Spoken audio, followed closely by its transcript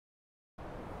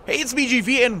Hey, it's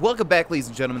BGV, and welcome back, ladies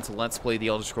and gentlemen, to Let's Play The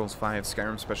Elder Scrolls V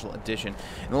Skyrim Special Edition.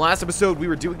 In the last episode, we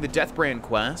were doing the Deathbrand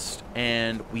quest,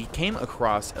 and we came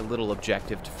across a little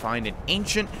objective to find an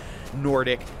ancient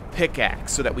Nordic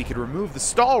pickaxe so that we could remove the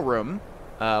stall room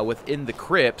within the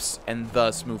crypts and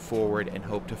thus move forward and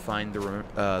hope to find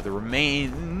the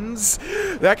remains.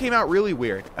 That came out really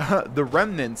weird. The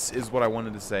remnants is what I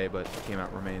wanted to say, but it came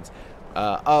out remains.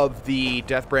 Of the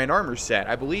Deathbrand armor set.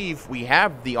 I believe we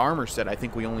have the armor set. I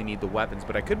think we only need the weapons,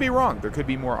 but I could be wrong. There could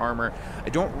be more armor. I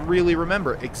don't really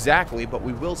remember exactly, but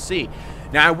we will see.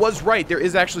 Now, I was right. There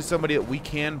is actually somebody that we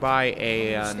can buy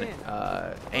an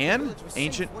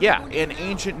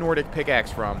ancient Nordic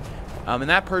pickaxe from. And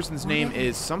that person's name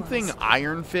is something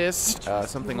Iron Fist,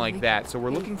 something like that. So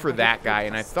we're looking for that guy,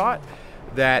 and I thought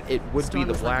that it would be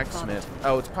the blacksmith.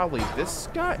 Oh, it's probably this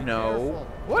guy? No.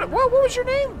 What was your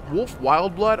name? Wolf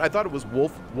Wildblood? I thought it was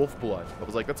Wolfblood. I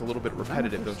was like, that's a little bit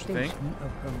repetitive, don't you think?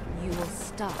 You will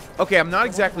stop. Okay, I'm not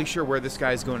exactly sure where this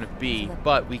guy's going to be,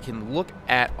 but we can look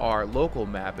at our local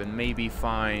map and maybe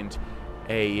find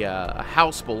a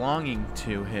house belonging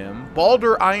to him.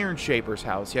 Baldur Iron Shaper's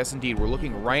house. Yes, indeed. We're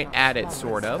looking right at it,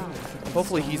 sort of.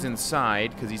 Hopefully he's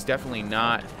inside, because he's definitely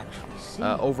not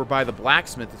over by the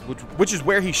blacksmith, which is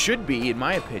where he should be, in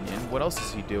my opinion. What else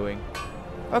is he doing?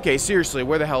 Okay, seriously,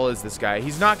 where the hell is this guy?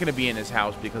 He's not going to be in his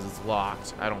house because it's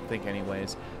locked. I don't think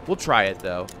anyways. We'll try it,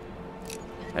 though.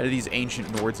 How do these ancient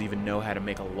Nords even know how to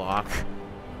make a lock?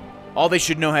 All they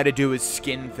should know how to do is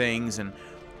skin things and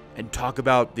talk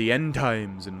about the end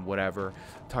times and whatever.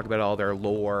 Talk about all their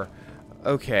lore.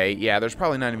 Okay, yeah, there's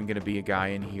probably not even going to be a guy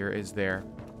in here, is there?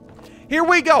 Here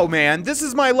we go, man. This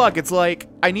is my luck. It's like,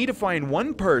 I need to find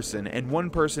one person and one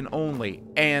person only,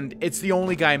 and it's the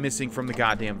only guy missing from the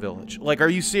goddamn village. Like, are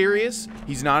you serious?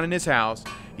 He's not in his house.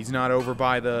 He's not over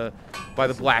by the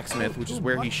blacksmith, which is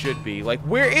where he should be. Like,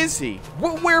 where is he?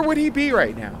 Where would he be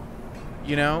right now?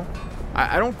 You know?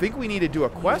 I don't think we need to do a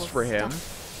quest for him.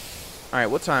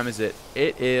 Alright, what time is it?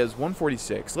 It is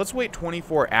 1:46. Let's wait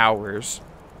 24 hours.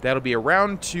 That'll be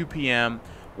around 2 p.m.,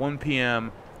 1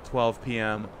 p.m., 12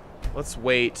 p.m., let's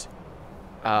wait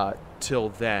till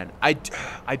then. I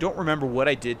don't remember what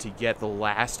I did to get the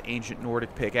last ancient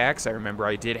Nordic pickaxe. I remember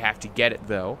I did have to get it,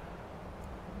 though.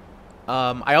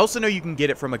 I also know you can get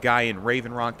it from a guy in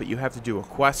Ravenrock, but you have to do a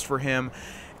quest for him.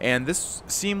 And this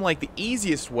seemed like the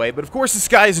easiest way, but of course this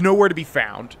guy is nowhere to be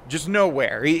found. Just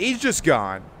nowhere. He's just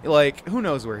gone. Like, who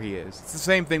knows where he is? It's the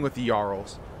same thing with the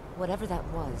Jarls. Whatever that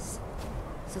was,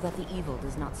 so that the evil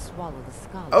does not swallow the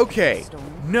skull. Okay.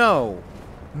 No.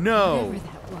 No. Whatever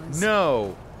that was.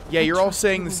 No. Yeah, you're all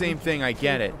saying the same thing. I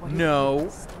get it. No.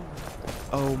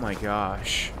 Oh my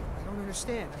gosh. I don't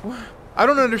understand. I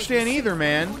don't understand either,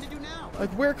 man. Like,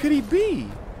 where could he be?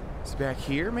 Is he back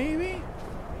here, maybe?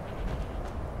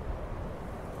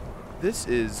 This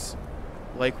is,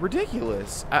 like,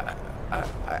 ridiculous.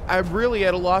 I'm really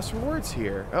at a loss for words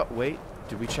here. Oh, wait.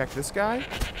 Did we check this guy?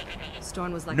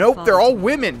 Storm was like nope, they're all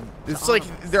women. It's like,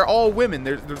 they're all women.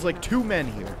 There's like 2 men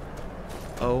here.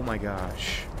 Oh my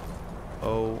gosh.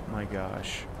 Oh my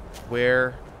gosh.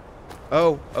 Where?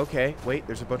 Oh, okay. Wait,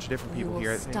 there's a bunch of different people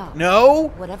here, I think. No!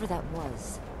 Whatever that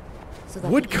was. So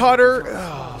that Woodcutter!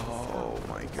 Oh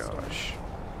my gosh.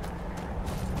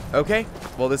 Okay.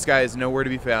 Well, this guy is nowhere to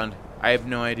be found. I have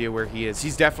no idea where he is.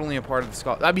 He's definitely a part of the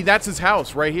skull. I mean, that's his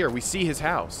house right here. We see his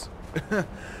house.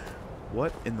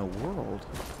 What in the world?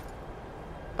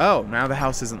 Oh, now the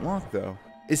house isn't locked, though.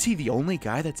 Is he the only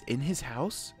guy that's in his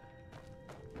house?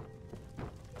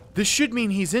 This should mean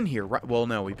he's in here, right? Well,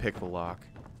 no, we picked the lock,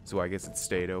 so I guess it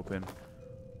stayed open.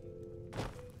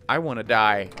 I want to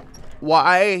die.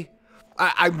 Why?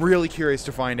 I'm really curious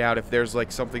to find out if there's,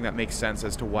 like, something that makes sense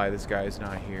as to why this guy is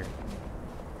not here.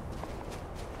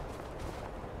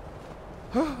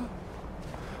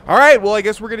 Alright, well, I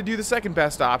guess we're going to do the second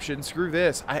best option. Screw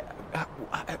this.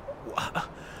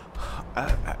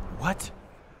 What?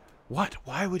 What?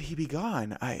 Why would he be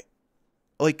gone?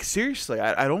 Like, seriously,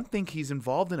 I don't think he's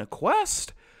involved in a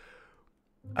quest.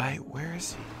 Where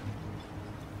is he?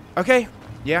 Okay,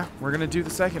 yeah, we're gonna do the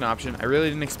second option. I really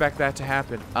didn't expect that to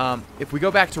happen. If we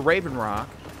go back to Ravenrock,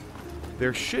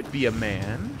 there should be a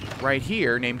man right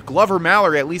here named Glover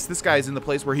Mallory. At least this guy's in the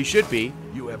place where he should be.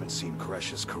 You haven't seen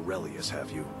Crucius Corellius,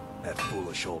 have you? That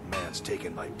foolish old man's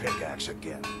taken my pickaxe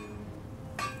again.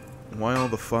 Why all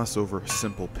the fuss over a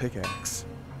simple pickaxe?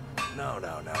 No,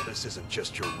 this isn't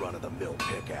just your run-of-the-mill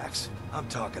pickaxe. I'm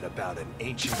talking about an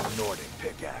ancient Nordic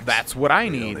pickaxe. That's what I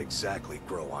need. They don't exactly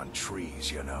grow on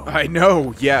trees, you know. I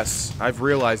know, yes. I've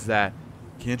realized that.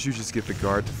 Can't you just get the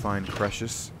guard to find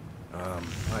Crucius?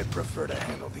 I prefer to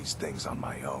handle these things on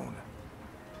my own.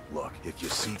 Look, if you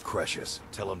see Precious,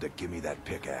 tell him to give me that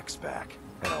pickaxe back,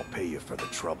 and I'll pay you for the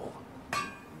trouble.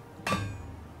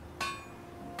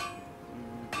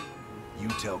 You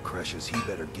tell Precious he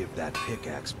better give that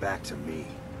pickaxe back to me,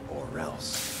 or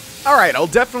else. Alright, I'll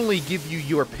definitely give you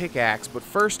your pickaxe, but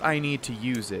first I need to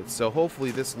use it, so hopefully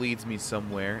this leads me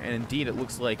somewhere, and indeed it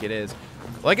looks like it is.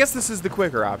 Well, I guess this is the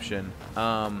quicker option,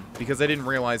 because I didn't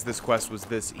realize this quest was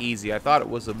this easy. I thought it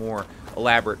was a more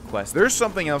elaborate quest. There's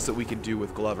something else that we can do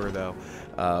with Glover, though,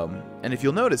 and if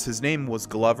you'll notice, his name was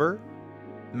Glover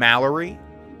Mallory,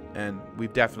 and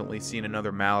we've definitely seen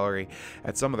another Mallory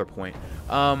at some other point.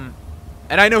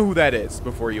 And I know who that is,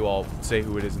 before you all say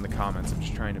who it is in the comments. I'm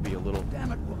just trying to be a little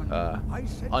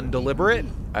undeliberate.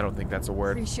 I don't think that's a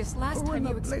word. Precious, last time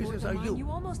you explored the mine, you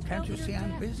almost Can't fell you to see your I'm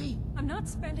death. busy? I'm not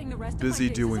spending the rest Busy of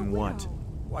my days doing as a what? widow.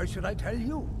 Why should I tell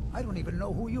you? I don't even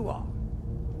know who you are.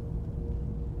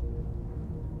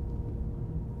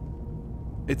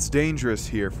 It's dangerous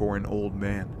here for an old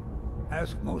man.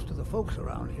 Ask most of the folks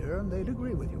around here and they'd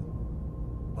agree with you.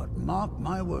 But mark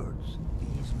my words,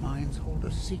 these mines hold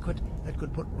a secret that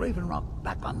could put Ravenrock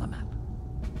back on the map.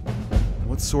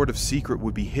 What sort of secret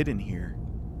would be hidden here?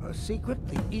 A secret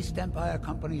the East Empire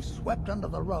Company swept under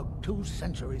the rug 2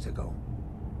 centuries ago.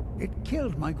 It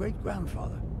killed my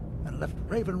great-grandfather and left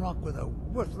Ravenrock with a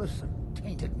worthless and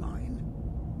tainted mine.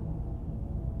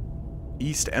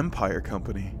 East Empire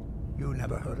Company. You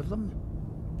never heard of them?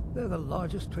 They're the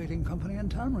largest trading company in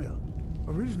Tamriel,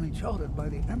 originally chartered by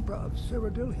the Emperor of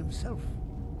Cyrodiil himself.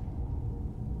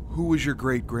 Who was your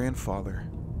great-grandfather?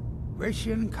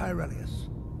 Gratian Kyrelius.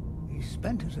 He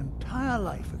spent his entire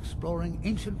life exploring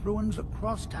ancient ruins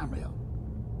across Tamriel,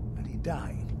 and he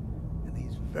died in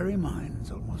these very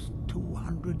mines almost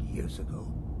 200 years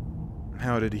ago.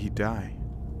 How did he die?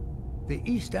 The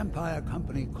East Empire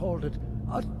Company called it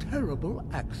a terrible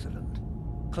accident,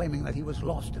 claiming that he was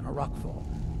lost in a rockfall,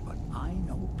 but I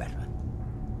know better.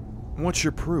 What's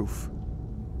your proof?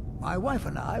 My wife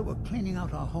and I were cleaning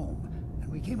out our home,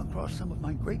 and we came across some of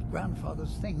my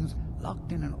great-grandfather's things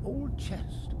locked in an old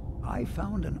chest. I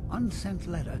found an unsent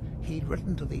letter he'd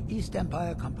written to the East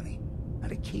Empire Company,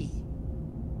 and a key.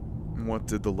 What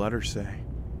did the letter say?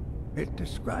 It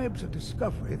describes a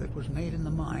discovery that was made in the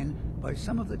mine by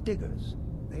some of the diggers.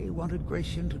 They wanted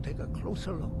Gratian to take a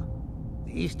closer look.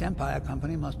 The East Empire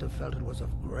Company must have felt it was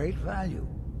of great value,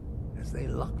 as they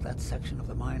locked that section of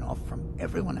the mine off from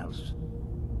everyone else.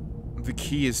 The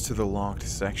key is to the locked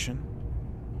section?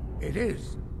 It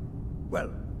is.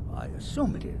 Well, I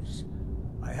assume it is.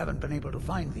 I haven't been able to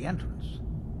find the entrance.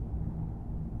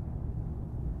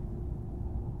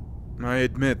 I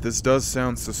admit, this does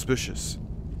sound suspicious.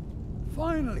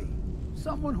 Finally,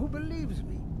 someone who believes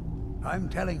me. I'm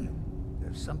telling you,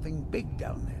 there's something big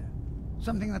down there.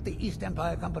 Something that the East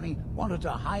Empire Company wanted to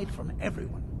hide from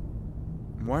everyone.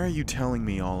 Why are you telling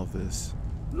me all of this?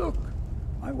 Look,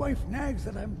 my wife nags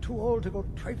that I'm too old to go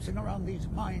traipsing around these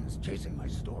mines chasing my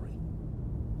story.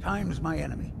 Time's my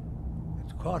enemy.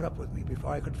 It's caught up with me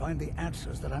before I could find the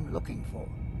answers that I'm looking for.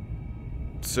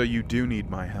 So you do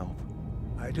need my help?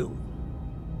 I do.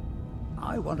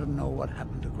 I want to know what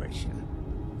happened to Gratian,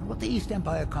 and what the East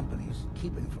Empire Company is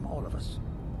keeping from all of us.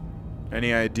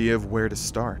 Any idea of where to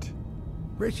start?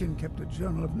 Gratian kept a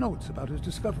journal of notes about his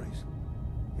discoveries.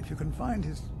 If you can find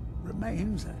his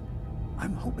remains,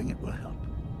 I'm hoping it will help.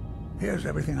 Here's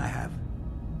everything I have.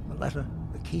 The letter,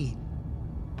 the key.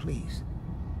 Please,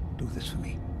 do this for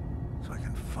me, so I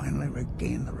can finally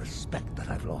regain the respect that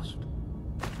I've lost.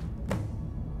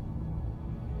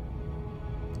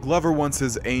 Glover wants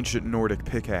his ancient Nordic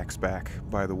pickaxe back,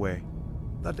 by the way.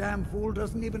 The damn fool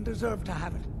doesn't even deserve to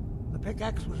have it. The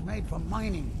pickaxe was made for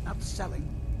mining, not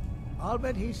selling. I'll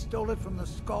bet he stole it from the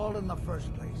Skald in the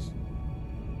first place.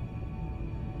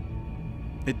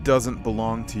 It doesn't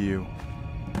belong to you.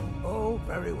 Oh,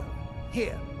 very well.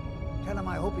 Here. Tell him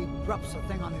I hope he drops the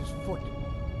thing on his foot.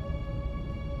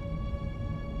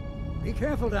 Be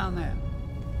careful down there.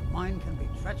 Mine can be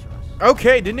treacherous.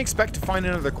 Okay, didn't expect to find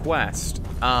another quest.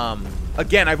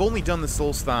 Again, I've only done the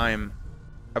Solstheim.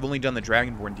 I've only done the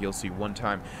Dragonborn DLC one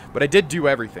time, but I did do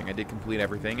everything. I did complete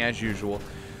everything as usual.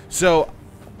 So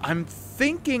I'm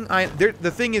thinking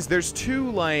the thing is, there's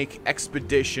 2 like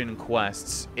expedition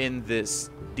quests in this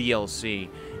DLC,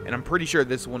 and I'm pretty sure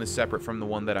this one is separate from the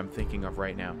one that I'm thinking of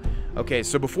right now. Okay,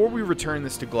 so before we return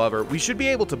this to Glover, we should be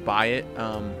able to buy it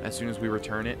as soon as we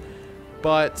return it,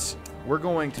 but we're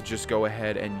going to just go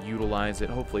ahead and utilize it.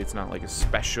 Hopefully it's not like a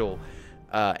special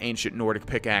ancient Nordic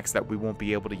pickaxe that we won't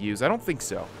be able to use. I don't think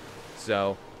so.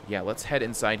 So yeah, let's head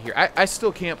inside here. I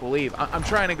still can't believe I'm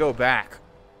trying to go back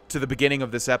to the beginning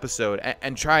of this episode and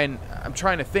I'm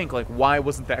trying to think, like, why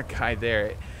wasn't that guy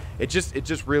there? It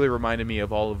just really reminded me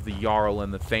of all of the Jarl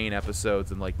and the Thane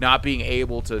episodes, and like not being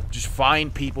able to just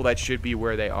find people that should be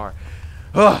where they are.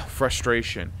 Ugh,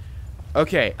 frustration.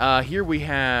 Okay, here we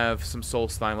have some soul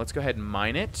slime. Let's go ahead and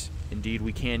mine it. Indeed,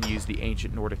 we can use the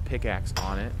ancient Nordic pickaxe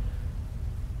on it.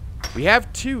 We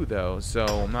have 2 though, so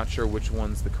I'm not sure which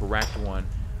one's the correct one.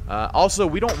 Also,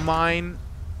 we don't mine.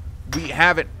 We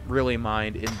haven't really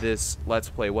mined in this Let's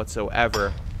Play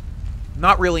whatsoever.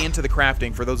 Not really into the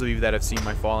crafting. For those of you that have seen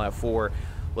my Fallout 4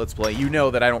 Let's Play, you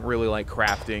know that I don't really like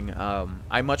crafting.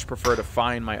 I much prefer to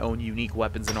find my own unique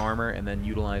weapons and armor and then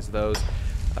utilize those.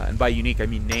 And by unique, I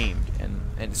mean named.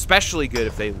 And especially good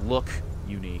if they look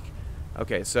unique.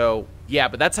 Okay, so, yeah,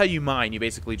 but that's how you mine. You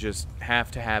basically just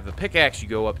have to have a pickaxe. You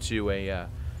go up to a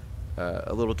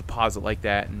little deposit like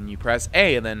that, and you press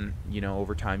A, and then, you know,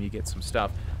 over time you get some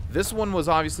stuff. This one was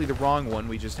obviously the wrong one.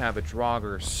 We just have a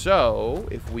Draugr. So,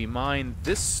 if we mine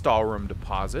this Stahlroom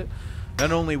deposit,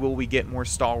 not only will we get more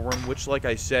Stahlroom, which, like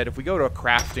I said, if we go to a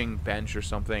crafting bench or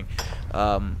something,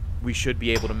 we should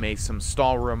be able to make some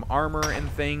Stahlroom armor and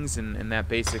things, and that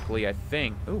basically, I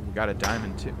think... Oh, we got a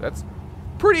diamond, too. That's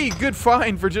pretty good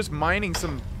find for just mining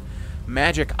some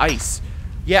magic ice.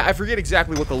 Yeah, I forget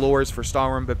exactly what the lore is for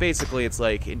Stahlroom, but basically it's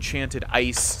like enchanted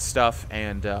ice stuff,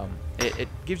 and it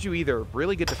gives you either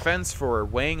really good defense for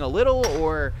weighing a little,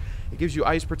 or it gives you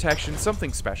ice protection,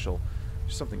 something special.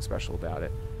 There's something special about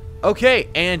it. Okay,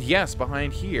 and yes,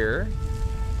 behind here,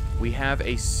 we have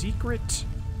a secret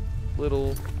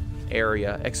little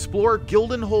area. Explore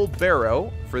Gildenhold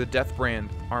Barrow for the Deathbrand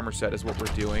armor set is what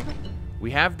we're doing. We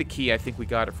have the key. I think we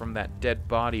got it from that dead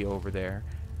body over there.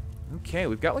 Okay,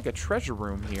 we've got like a treasure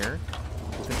room here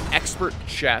with an expert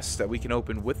chest that we can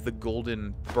open with the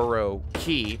Golden Burrow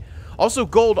key. Also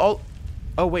gold.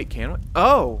 Oh, wait, can we?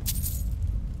 Oh,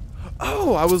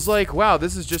 I was like, wow,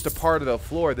 this is just a part of the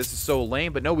floor. This is so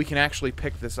lame, but no, we can actually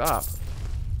pick this up.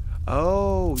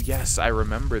 Oh, yes, I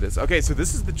remember this. Okay, so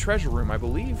this is the treasure room, I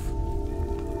believe.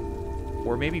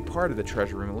 Or maybe part of the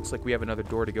treasure room. It looks like we have another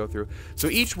door to go through. So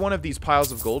each one of these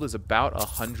piles of gold is about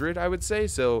 100, I would say.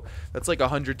 So that's like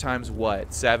 100 times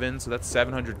what? 7. So that's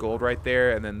 700 gold right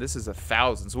there. And then this is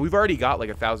 1,000. So we've already got like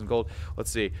 1,000 gold.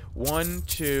 Let's see. 1,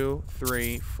 2,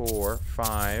 3, 4,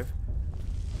 5,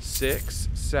 6,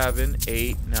 7,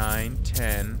 8, 9,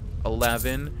 10,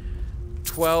 11,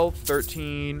 12,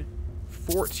 13,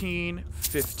 14,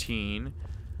 15,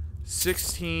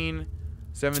 16,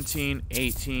 17,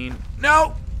 18,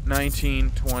 no!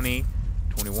 19, 20,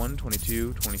 21,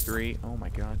 22, 23, oh my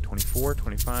god, 24,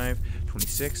 25,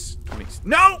 26, 20,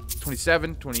 no!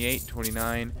 27, 28,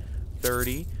 29,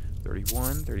 30,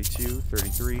 31, 32,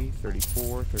 33,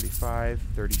 34, 35,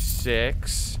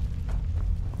 36,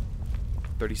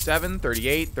 37,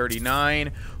 38,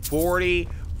 39, 40,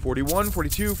 41,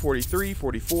 42, 43,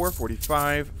 44,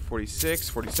 45, 46,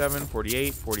 47,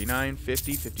 48, 49,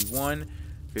 50, 51,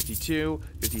 52,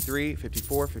 53,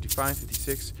 54, 55,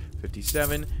 56,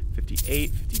 57,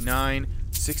 58, 59,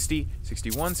 60,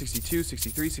 61, 62,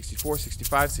 63, 64,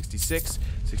 65, 66,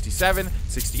 67,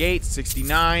 68,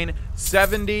 69,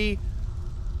 70,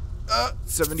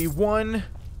 71.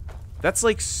 That's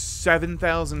like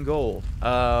 7,000 gold.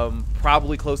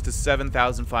 Probably close to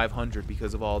 7,500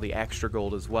 because of all the extra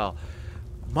gold as well.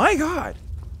 My god.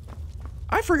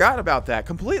 I forgot about that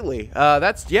completely.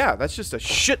 That's just a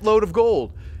shitload of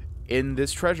gold in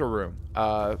this treasure room.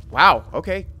 Wow.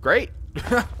 Okay, great.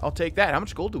 I'll take that. How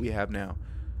much gold do we have now?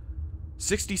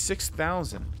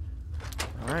 66,000.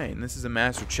 All right, and this is a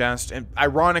master chest. And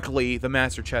ironically, the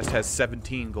master chest has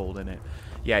 17 gold in it.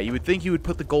 Yeah, you would think you would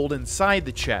put the gold inside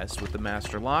the chest with the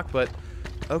master lock, but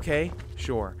okay,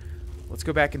 sure. Let's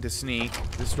go back into sneak.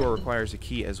 This door requires a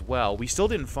key as well. We still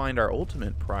didn't find our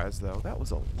ultimate prize, though. That was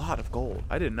a lot of gold.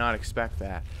 I did not expect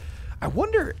that. I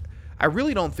wonder... I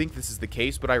really don't think this is the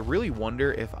case, but I really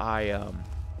wonder if I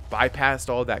bypassed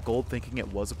all that gold thinking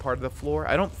it was a part of the floor.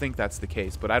 I don't think that's the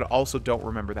case, but I also don't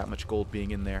remember that much gold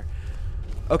being in there.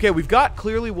 Okay, we've got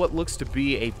clearly what looks to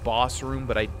be a boss room,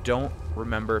 but I don't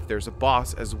remember if there's a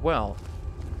boss as well.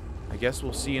 I guess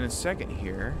we'll see in a second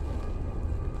here.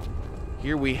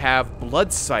 Here we have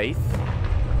Blood Scythe.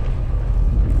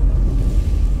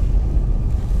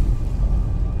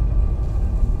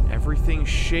 Everything's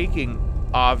shaking,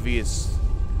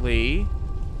 obviously.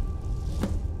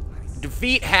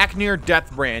 Defeat Hacknir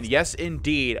Deathbrand. Yes,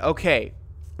 indeed. Okay,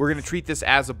 we're going to treat this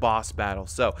as a boss battle.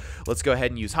 So, let's go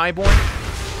ahead and use Highborn.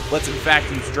 Let's, in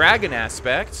fact, use Dragon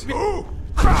Aspect.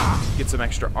 Get some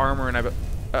extra armor, and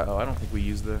uh-oh, I don't think we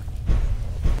used the...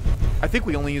 I think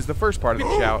we only used the first part of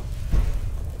the shout.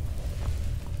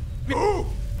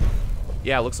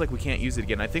 Yeah, looks like we can't use it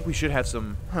again. I think we should have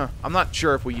some... I'm not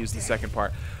sure if we use the second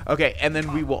part. Okay, and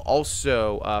then we will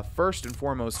also, first and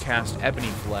foremost, cast Ebony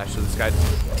Flesh. So this guy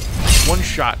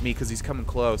one-shot me because he's coming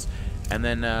close. And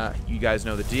then, you guys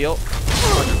know the deal.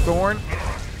 Conjure Thorn.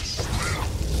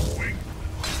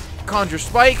 Conjure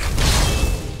Spike.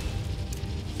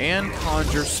 And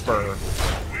Conjure Spur.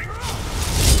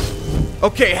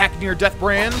 Okay, Hacknir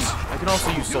Deathbrand. I can also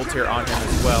use Soul Tear on him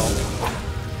as well.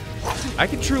 I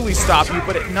can truly stop you,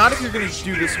 but not if you're going to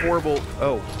do this horrible...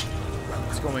 Oh,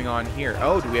 what's going on here?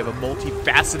 Oh, do we have a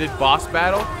multifaceted boss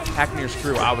battle? Hacknir's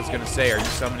crew, I was going to say, are you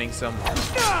summoning some...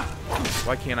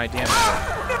 Why can't I damage him?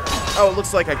 Oh, it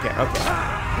looks like I can.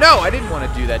 Okay. No, I didn't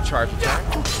want to do that charge attack.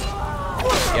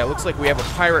 Yeah, it looks like we have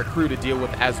a pirate crew to deal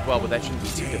with as well, but that shouldn't be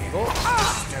too difficult.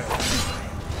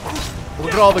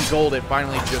 Look at all the gold. It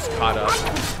finally just caught up.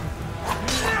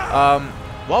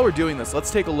 While we're doing this,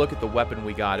 let's take a look at the weapon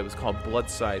we got. It was called Blood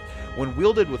Scythe. When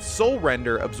wielded with Soul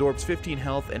Render, absorbs 15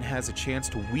 health and has a chance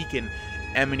to weaken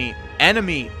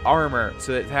enemy armor,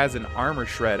 so it has an armor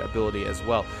shred ability as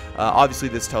well. Obviously,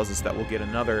 this tells us that we'll get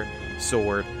another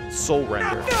sword, Soul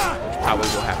Render, which probably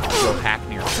we'll have to throw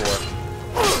Hacknir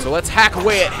for. So let's hack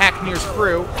away at Hacknir's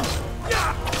crew.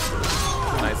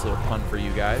 A nice little pun for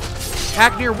you guys.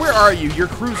 Hacknir, where are you? Your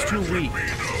crew's too weak.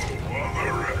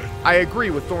 I agree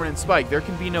with Thorn and Spike. There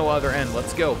can be no other end.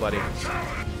 Let's go, buddy.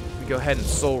 We go ahead and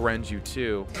Soul Rend you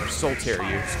too, or Soul Tear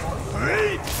you.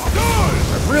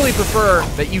 I really prefer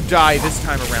that you die this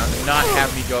time around and not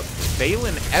have me go up.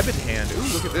 Balin Ebonhand.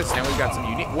 Ooh, look at this. Now we've got some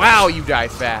unique... Wow, you die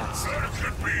fast.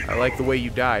 I like the way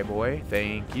you die, boy.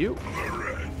 Thank you.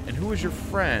 And who is your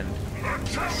friend?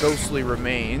 Ghostly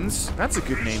Remains. That's a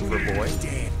good name for a boy.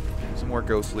 Some more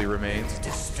Ghostly Remains.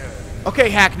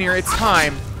 Okay, Hacknir, it's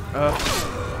time.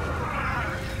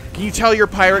 Can you tell your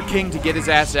Pirate King to get his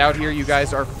ass out here? You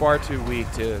guys are far too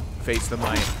weak to face the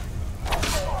might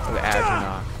of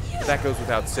Adrenoch. But that goes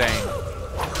without saying.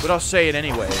 But I'll say it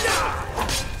anyway.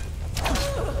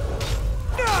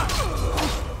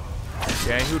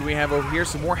 Okay, who do we have over here?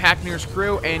 Some more Hacknir's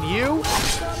crew. And you?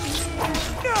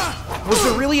 Was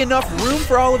there really enough room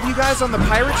for all of you guys on the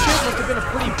pirate ship? Must have been a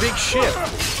pretty big ship.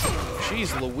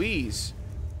 Jeez Louise.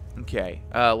 Okay,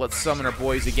 let's summon our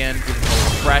boys again. Give them a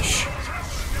refresh.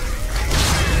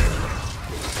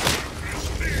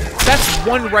 That's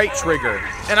one right trigger.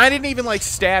 And I didn't even, like,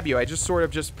 stab you. I just sort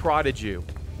of just prodded you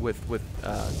with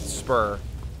Spur.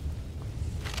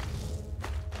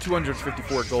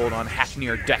 254 gold on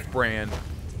Hacknir Deathbrand.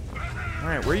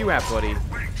 Alright, where you at, buddy?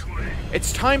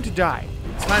 It's time to die.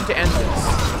 It's time to end this.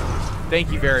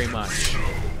 Thank you very much.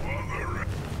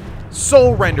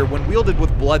 Soul Render, when wielded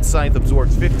with Blood Scythe,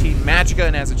 absorbs 15 magicka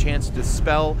and has a chance to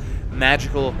dispel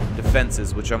magical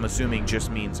defenses, which I'm assuming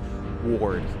just means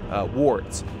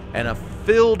wards. And a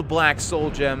filled black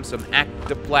soul gem, some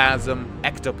ectoplasm,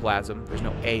 there's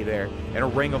no A there, and a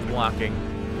ring of blocking.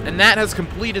 And that has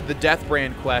completed the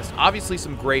Deathbrand quest. Obviously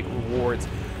some great rewards.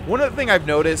 One other thing I've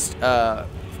noticed,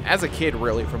 as a kid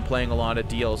really, from playing a lot of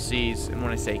DLCs, and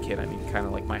when I say kid, I mean kind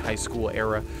of like my high school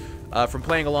era, from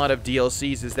playing a lot of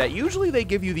DLCs, is that usually they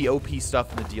give you the OP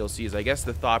stuff in the DLCs. I guess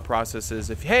the thought process is,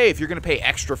 if you're going to pay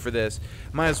extra for this,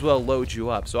 might as well load you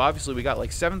up. So obviously we got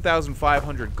like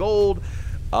 7,500 gold,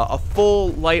 a full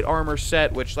light armor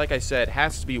set, which, like I said,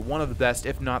 has to be one of the best,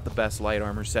 if not the best, light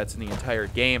armor sets in the entire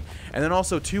game. And then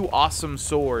also 2 awesome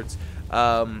swords,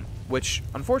 which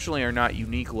unfortunately are not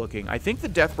unique looking. I think the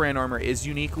Deathbrand armor is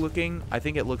unique looking. I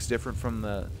think it looks different from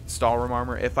the Stalrim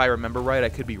armor, if I remember right. I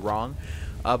could be wrong.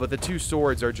 But the 2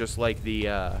 swords are just like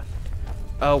the,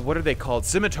 what are they called?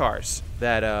 Scimitars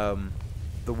that,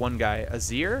 the one guy,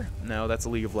 Azir? No, that's a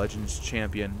League of Legends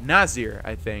champion. Nazir,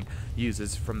 I think,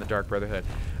 uses from the Dark Brotherhood.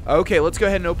 Okay, let's go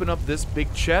ahead and open up this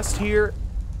big chest here.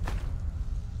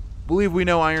 Believe we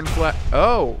know Iron Flesh.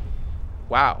 Oh,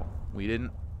 wow. We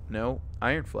didn't know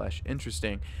Iron Flesh.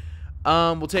 Interesting.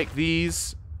 We'll take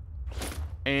these,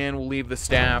 and we'll leave the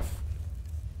staff.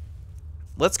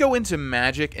 Let's go into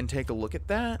magic and take a look at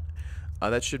that.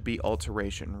 That should be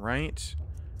alteration, right?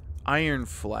 Iron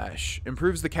Flesh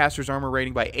improves the caster's armor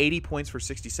rating by 80 points for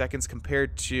 60 seconds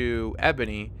compared to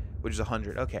Ebony, which is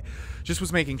 100. Okay, just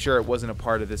was making sure it wasn't a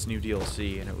part of this new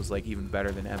DLC and it was like even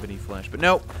better than Ebony Flesh. But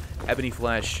nope, Ebony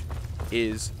Flesh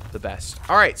is the best.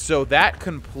 All right, so that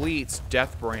completes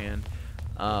Deathbrand.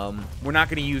 We're not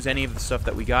going to use any of the stuff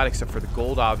that we got except for the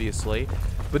gold, obviously.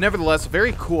 But nevertheless, a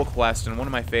very cool quest and one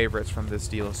of my favorites from this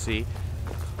DLC.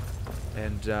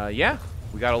 And yeah,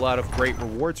 we got a lot of great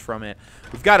rewards from it.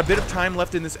 We've got a bit of time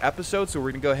left in this episode, so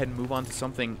we're going to go ahead and move on to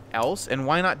something else. And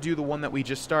why not do the one that we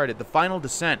just started, the Final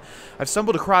Descent. I've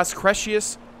stumbled across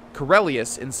Crescius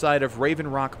Corellius inside of Raven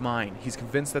Rock Mine. He's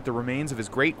convinced that the remains of his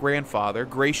great-grandfather,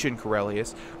 Gratian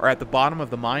Corellius, are at the bottom of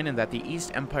the mine and that the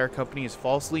East Empire Company has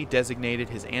falsely designated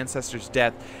his ancestor's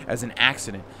death as an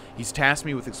accident. He's tasked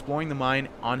me with exploring the mine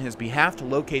on his behalf to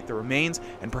locate the remains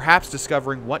and perhaps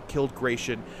discovering what killed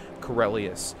Gratian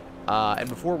Corellius. And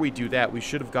before we do that, we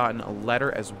should have gotten a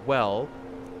letter as well.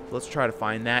 Let's try to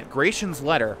find that. Gratian's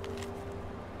letter.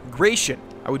 Gratian,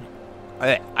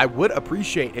 I would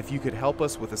appreciate if you could help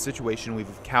us with a situation we've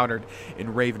encountered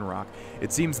in Raven Rock.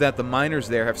 It seems that the miners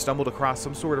there have stumbled across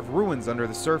some sort of ruins under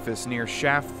the surface near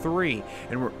Shaft 3,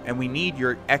 and we need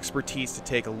your expertise to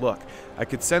take a look. I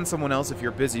could send someone else if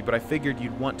you're busy, but I figured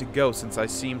you'd want to go since I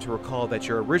seem to recall that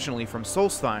you're originally from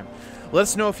Solstheim. Let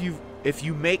us know if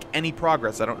you make any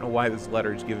progress. I don't know why this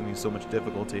letter is giving me so much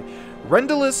difficulty.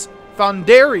 Rendulus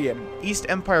Foundarian, East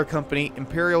Empire Company,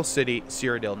 Imperial City,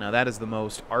 Cyrodiil. Now that is the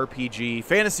most fantasy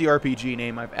RPG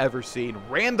name I've ever seen.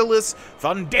 Rendulus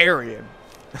Foundarian.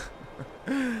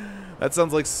 That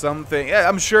sounds like something. Yeah,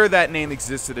 I'm sure that name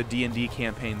exists at a D&D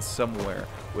campaign somewhere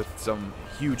with some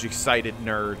huge excited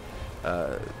nerd.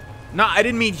 I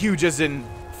didn't mean huge as in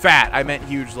fat. I meant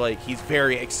huge like he's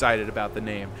very excited about the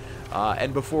name.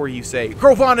 And before you say,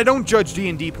 Grohlvana, don't judge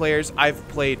D&D players, I've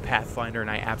played Pathfinder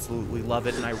and I absolutely love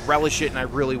it and I relish it, and I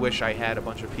really wish I had a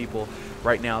bunch of people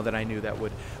right now that I knew that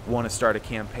would want to start a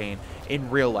campaign in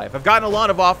real life. I've gotten a lot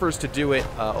of offers to do it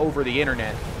over the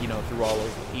internet, you know, through all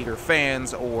of either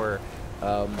fans or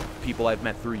people I've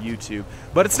met through YouTube.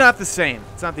 But it's not the same.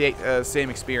 It's not the same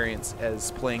experience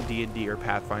as playing D&D or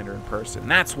Pathfinder in person.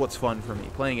 That's what's fun for me,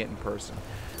 playing it in person.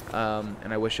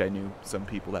 And I wish I knew some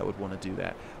people that would want to do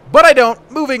that. But I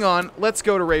don't. Moving on. Let's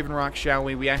go to Raven Rock, shall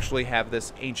we? We actually have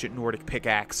this ancient Nordic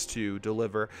pickaxe to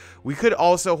deliver. We could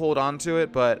also hold on to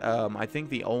it, but I think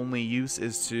the only use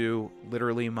is to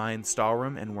literally mine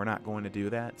Stalrim, and we're not going to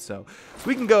do that. So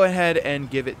we can go ahead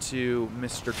and give it to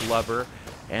Mr. Glover.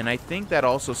 And I think that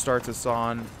also starts us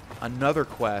on another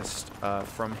quest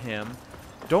from him.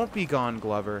 Don't be gone,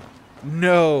 Glover.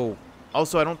 No!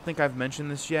 Also, I don't think I've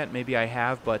mentioned this yet. Maybe I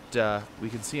have, but we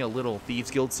can see a little Thieves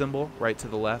Guild symbol right to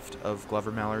the left of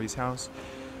Glover Mallory's house.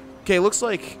 Okay, looks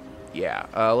like, yeah,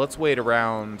 let's wait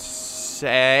around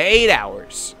 8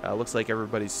 hours. Looks like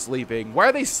everybody's sleeping. Why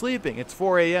are they sleeping? It's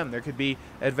 4 a.m. There could be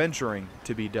adventuring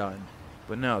to be done.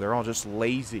 But no, they're all just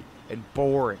lazy and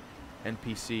boring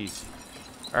NPCs.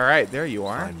 All right, there you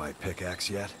are. Find my pickaxe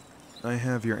yet? I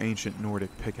have your ancient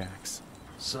Nordic pickaxe.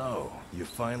 So, you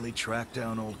finally tracked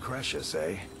down old Cretius,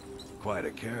 eh? Quite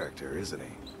a character, isn't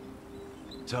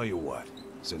he? Tell you what,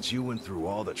 since you went through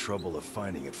all the trouble of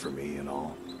finding it for me and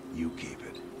all, you keep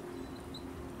it.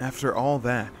 After all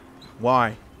that,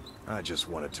 why? I just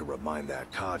wanted to remind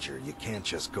that codger you can't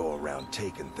just go around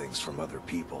taking things from other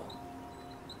people.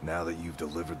 Now that you've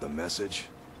delivered the message,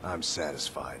 I'm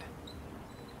satisfied.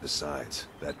 Besides,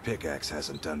 that pickaxe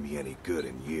hasn't done me any good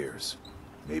in years.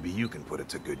 Maybe you can put it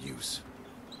to good use.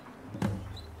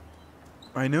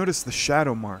 I noticed the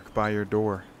shadow mark by your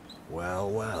door. Well,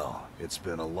 well, it's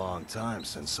been a long time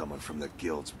since someone from the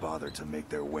guilds bothered to make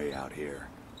their way out here.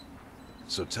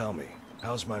 So tell me,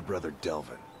 how's my brother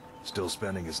Delvin? Still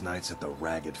spending his nights at the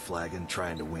Ragged Flagon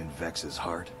trying to win Vex's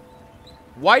heart?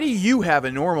 Why do you have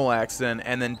a normal accent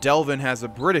and then Delvin has a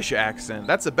British accent?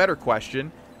 That's a better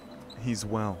question. He's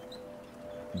well.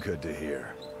 Good to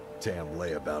hear. Tam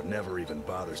Layabout never even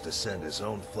bothers to send his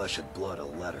own flesh and blood a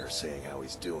letter saying how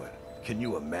he's doing. Can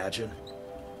you imagine?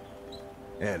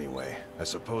 Anyway, I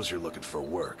suppose you're looking for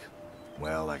work.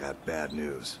 Well, I got bad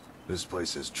news. This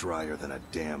place is drier than a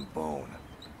damn bone.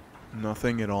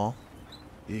 Nothing at all?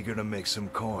 Eager to make some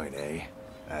coin, eh?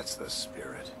 That's the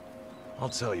spirit. I'll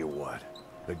tell you what.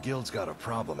 The guild's got a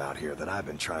problem out here that I've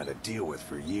been trying to deal with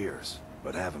for years,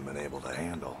 but haven't been able to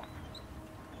handle.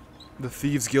 The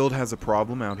Thieves Guild has a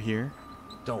problem out here?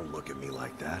 Don't look at me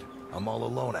like that. I'm all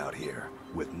alone out here,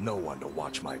 with no one to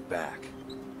watch my back.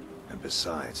 And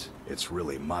besides, it's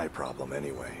really my problem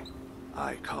anyway.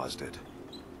 I caused it.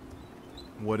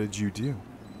 What did you do?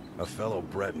 A fellow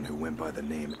Breton who went by the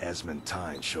name Esmond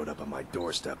Tyne showed up on my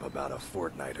doorstep about a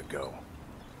fortnight ago.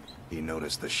 He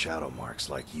noticed the shadow marks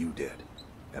like you did,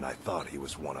 and I thought he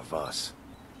was one of us.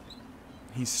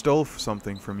 He stole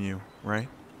something from you, right?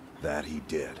 That he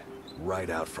did. Right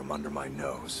out from under my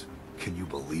nose. Can you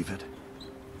believe it?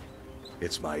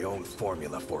 It's my own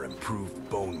formula for improved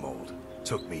bone mold.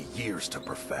 Took me years to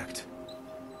perfect.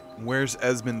 Where's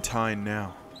Esmond Tyne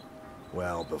now?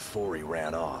 Well, before he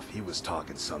ran off, he was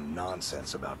talking some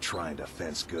nonsense about trying to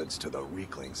fence goods to the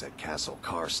Reeklings at Castle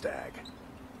Karstag.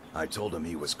 I told him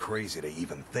he was crazy to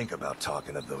even think about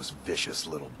talking to those vicious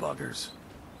little buggers,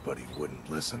 but he wouldn't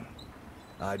listen.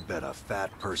 I'd bet a fat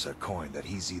purse a coin that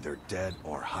he's either dead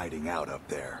or hiding out up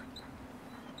there.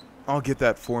 I'll get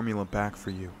that formula back for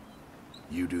you.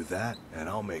 You do that, and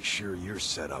I'll make sure you're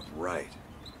set up right.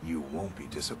 You won't be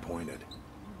disappointed.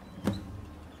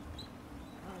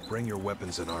 Bring your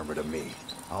weapons and armor to me.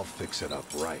 I'll fix it up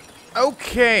right.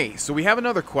 Okay, so we have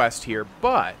another quest here,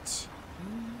 but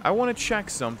I want to check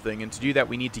something, and to do that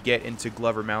we need to get into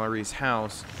Glover Mallory's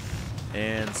house.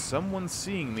 And someone's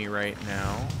seeing me right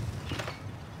now.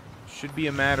 Should be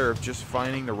a matter of just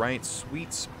finding the right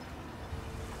sweet spot.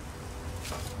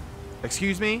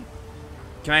 Excuse me?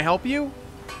 Can I help you?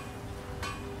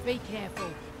 Be careful.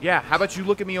 Yeah, how about you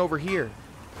look at me over here?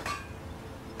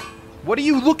 What are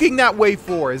you looking that way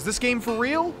for? Is this game for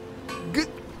real?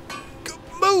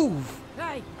 Move!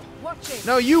 Hey, watch it.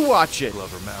 No, you watch it.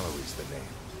 Glover Mallory's the name.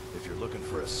 If you're looking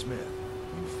for a smith,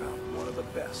 you found one of the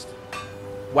best.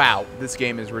 Wow, this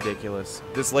game is ridiculous.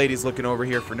 This lady's looking over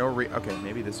here for no reason. Okay,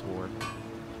 maybe this will work.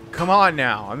 Come on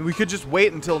now. I mean, we could just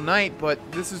wait until night, but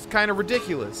this is kind of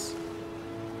ridiculous.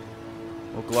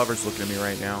 Well, Glover's looking at me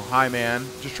right now. Hi, man.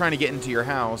 Just trying to get into your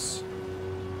house.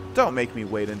 Don't make me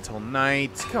wait until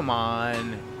night. Come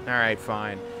on. All right,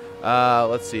 fine.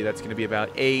 Let's see. That's going to be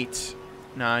about 8,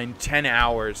 9, 10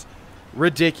 hours.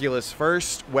 Ridiculous.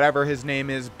 First, whatever his name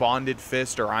is, Bonded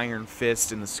Fist or Iron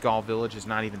Fist in the Skull Village is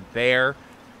not even there.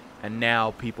 And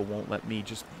now people won't let me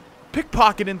just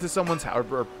pickpocket into someone's house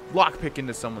or lockpick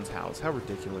into someone's house. How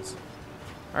ridiculous.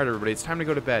 All right, everybody. It's time to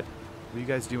go to bed. What are you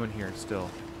guys doing here still?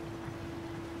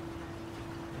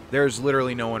 There's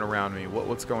literally no one around me.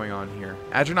 What's going on here?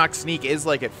 Adrenoch sneak is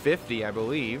like at 50, I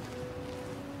believe.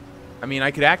 I mean,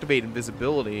 I could activate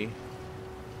invisibility,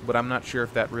 but I'm not sure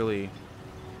if that really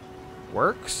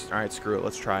works. All right, screw it.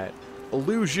 Let's try it.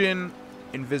 Illusion,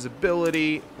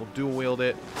 invisibility. We'll dual wield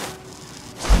it.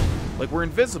 Like, we're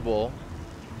invisible,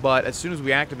 but as soon as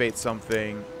we activate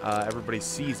something, everybody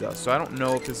sees us. So I don't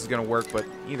know if this is going to work, but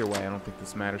either way, I don't think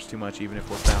this matters too much, even if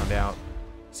we're found out.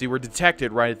 See, we're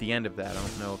detected right at the end of that. I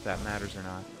don't know if that matters or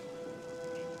not.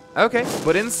 Okay,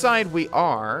 but inside we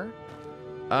are.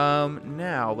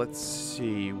 Now, let's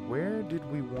see. Where did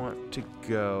we want to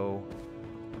go?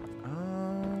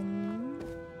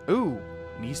 Ooh,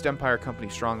 an East Empire Company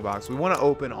strongbox. We want to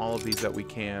open all of these that we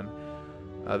can.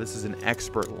 This is an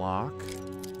expert lock.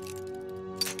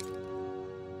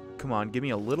 Come on, give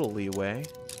me a little leeway.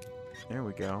 There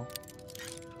we go.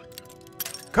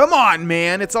 Come on,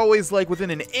 man! It's always like within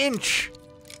an inch!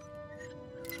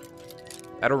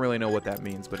 I don't really know what that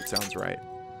means, but it sounds right.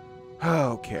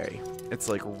 Okay. It's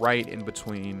like right in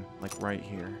between, like right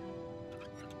here.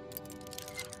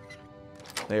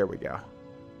 There we go.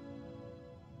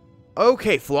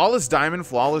 Okay, flawless diamond,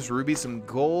 flawless ruby, some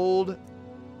gold.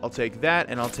 I'll take that,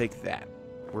 and I'll take that.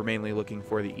 We're mainly looking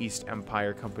for the East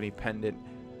Empire Company pendant.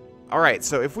 Alright,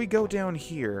 so if we go down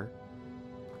here...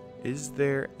 Is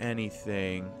there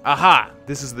anything? Aha!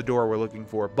 This is the door we're looking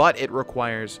for, but it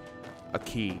requires a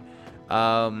key.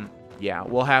 Yeah,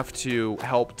 we'll have to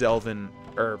help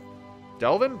Glover.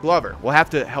 We'll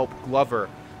have to help Glover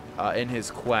in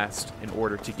his quest in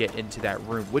order to get into that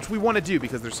room, which we want to do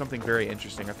because there's something very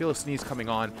interesting. I feel a sneeze coming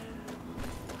on.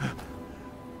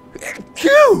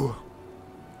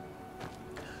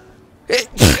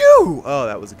 Oh,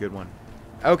 that was a good one.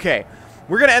 Okay,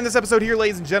 we're going to end this episode here,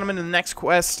 ladies and gentlemen. In the next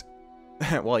quest...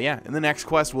 well, yeah, in the next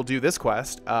quest, we'll do this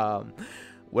quest.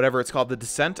 Whatever it's called, the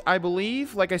Descent, I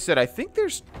believe. Like I said, I think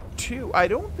there's 2. I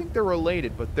don't think they're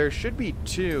related, but there should be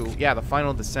 2. Yeah, the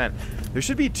Final Descent. There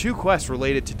should be 2 quests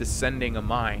related to descending a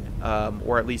mine,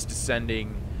 or at least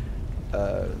descending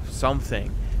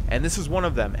something. And this is one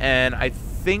of them. And I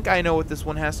think I know what this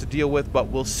one has to deal with, but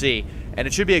we'll see. And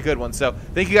it should be a good one. So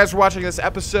thank you guys for watching this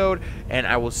episode, and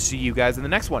I will see you guys in the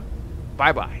next one.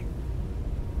 Bye-bye.